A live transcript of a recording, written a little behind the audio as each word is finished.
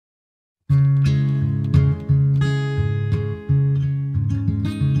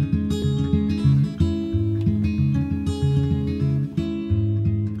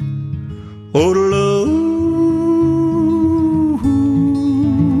Oodaloo,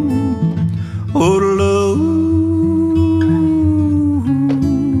 oodaloo,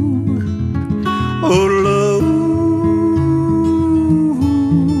 oodaloo,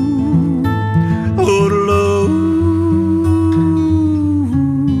 oodaloo.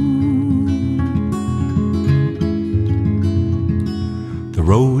 The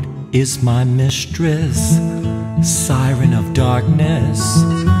road is my mistress, siren of darkness.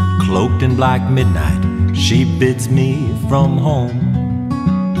 Cloaked in black midnight, she bids me from home.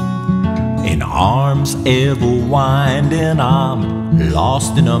 In arms ever winding, I'm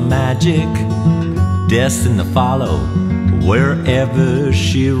lost in her magic, destined to follow wherever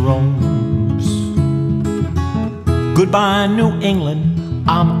she roams. Goodbye, New England,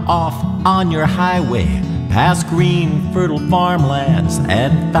 I'm off on your highway, past green, fertile farmlands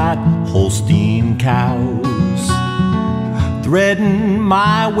and fat Holstein cows. Threading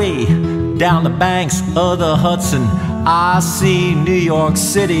my way down the banks of the Hudson, I see New York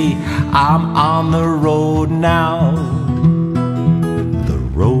City, I'm on the road now. The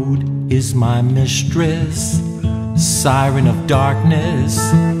road is my mistress, siren of darkness.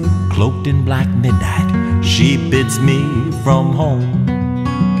 Cloaked in black midnight, she bids me from home.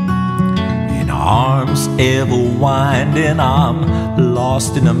 In arms ever winding, I'm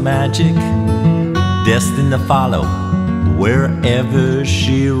lost in a magic, destined to follow wherever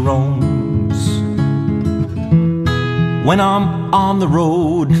she roams. When I'm on the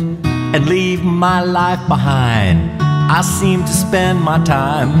road and leave my life behind, I seem to spend my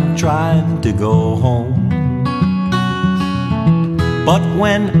time trying to go home. But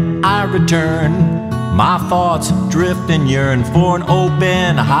when I return, my thoughts drift and yearn for an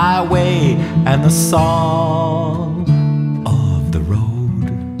open highway and the song of the road.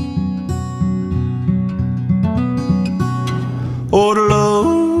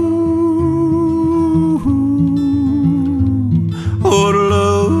 Oodaloo,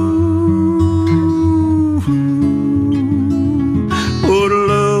 oodaloo,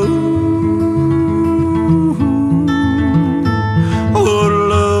 oodaloo,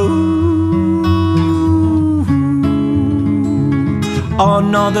 oodaloo.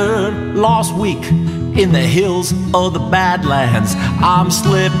 Another lost week in the hills of the Badlands. I'm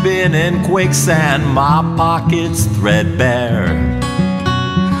slipping in quicksand, my pockets threadbare.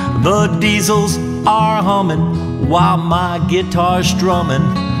 The diesels are humming while my guitar's strumming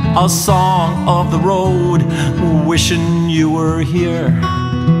a song of the road, wishing you were here.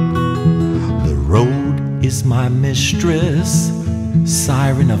 The road is my mistress,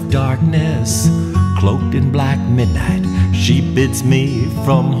 siren of darkness. Cloaked in black midnight, she bids me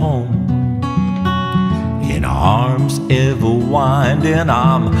from home. In arms ever winding,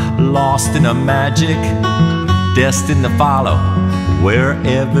 I'm lost in a magic, destined to follow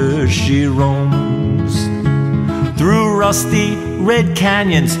wherever she roams. Through rusty red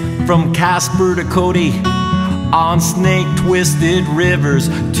canyons, from Casper to Cody, on snake-twisted rivers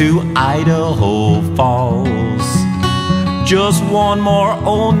to Idaho Falls. Just one more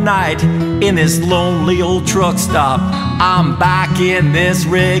old night in this lonely old truck stop. I'm back in this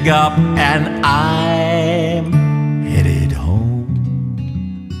rig up and I'm headed home.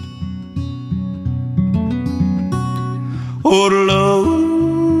 Oodaloo,